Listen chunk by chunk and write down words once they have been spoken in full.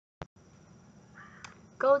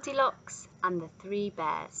Goldilocks and the Three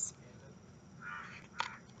Bears.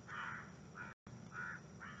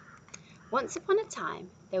 Once upon a time,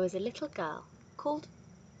 there was a little girl called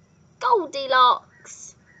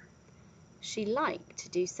Goldilocks. She liked to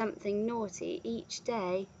do something naughty each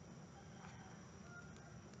day.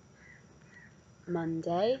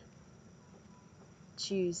 Monday,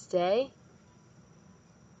 Tuesday,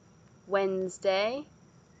 Wednesday,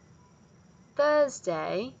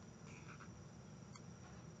 Thursday.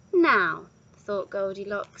 Now, thought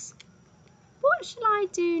Goldilocks, what shall I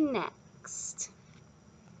do next?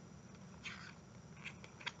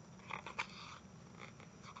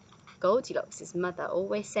 Goldilocks' mother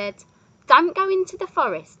always said, "Don't go into the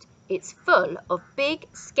forest. It's full of big,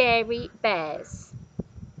 scary bears."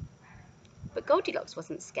 But Goldilocks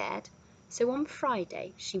wasn't scared, so on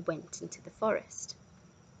Friday she went into the forest.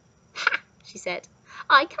 "Ha!" she said,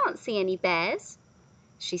 "I can't see any bears."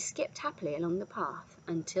 She skipped happily along the path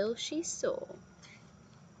until she saw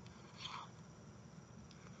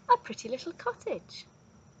a pretty little cottage.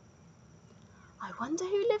 "I wonder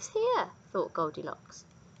who lives here," thought Goldilocks,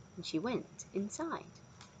 and she went inside.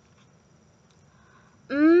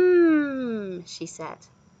 She said.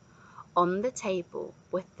 On the table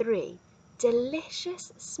were 3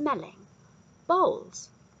 delicious smelling bowls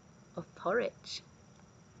of porridge.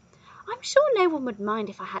 "I'm sure no one would mind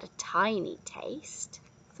if I had a tiny taste,"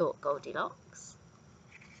 thought Goldilocks.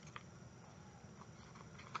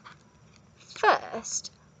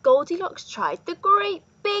 First, Goldilocks tried the great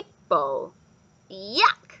big bowl.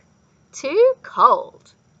 Yuck! Too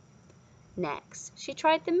cold. Next, she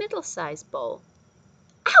tried the middle-sized bowl.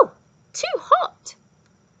 Ow! Too hot.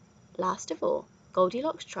 Last of all,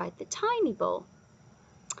 Goldilocks tried the tiny bowl.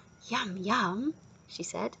 "Yum, yum," she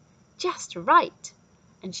said, "just right,"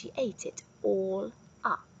 and she ate it all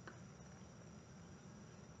up.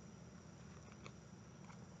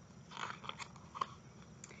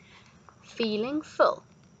 Feeling full,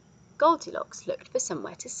 Goldilocks looked for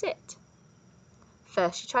somewhere to sit.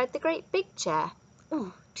 First she tried the great big chair.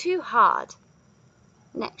 Too hard.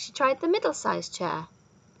 Next she tried the middle-sized chair.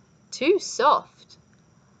 Too soft.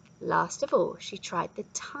 Last of all she tried the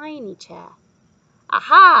tiny chair.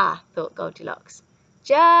 Aha! thought Goldilocks.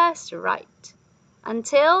 Just right.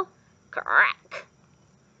 Until, crack!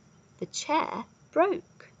 The chair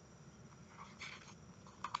broke.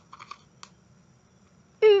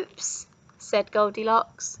 "Oops," said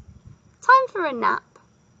Goldilocks. "Time for a nap."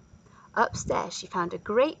 Upstairs she found a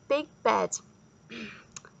great big bed.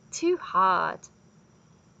 Too hard.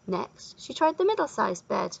 Next she tried the middle-sized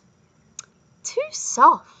bed. Too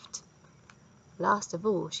soft. Last of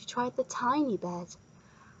all she tried the tiny bed.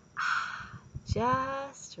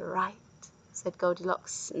 Just right, said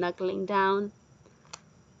Goldilocks, snuggling down.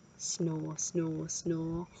 Snore, snore,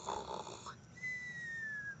 snore.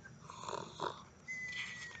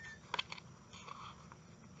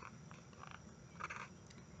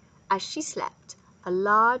 As she slept, a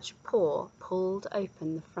large paw pulled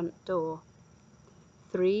open the front door.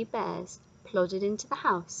 3 bears plodded into the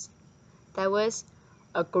house. There was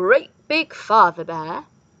a great big father bear,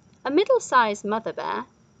 a middle-sized mother bear,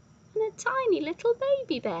 and a tiny little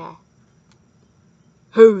baby bear.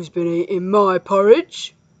 "Who's been eating my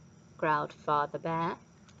porridge?" growled Father Bear.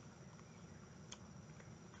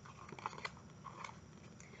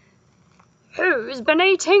 "Who's been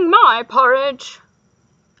eating my porridge?"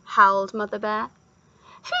 howled Mother Bear.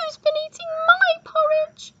 "Who's been eating my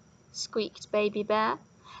porridge?" squeaked Baby Bear.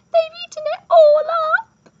 "They've eaten it all up."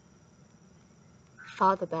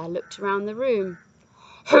 Father Bear looked around the room.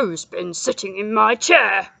 "Who's been sitting in my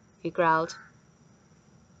chair?" he growled.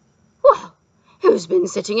 "Well, who's been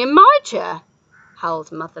sitting in my chair?"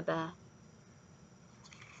 howled Mother Bear.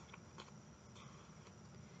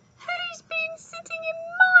 "Who's been sitting in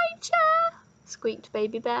my chair?" squeaked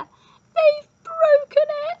Baby Bear. "They've broken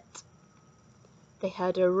it." They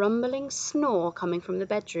heard a rumbling snore coming from the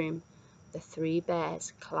bedroom. The 3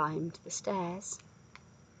 bears climbed the stairs.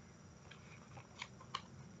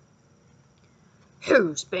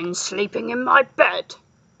 "Who's been sleeping in my bed?"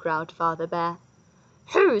 growled Father Bear.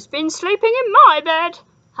 "Who's been sleeping in my bed?"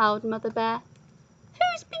 howled Mother Bear.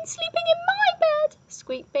 "Who's been sleeping in my bed?"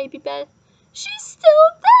 squeaked Baby Bear. "She's still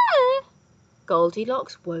there."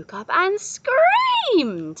 Goldilocks woke up and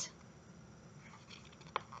screamed.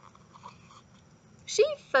 She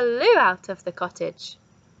flew out of the cottage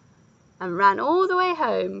and ran all the way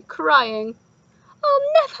home, crying,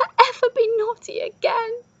 "I'll never ever be naughty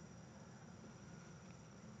again."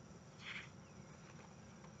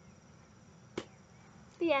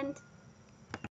 The end.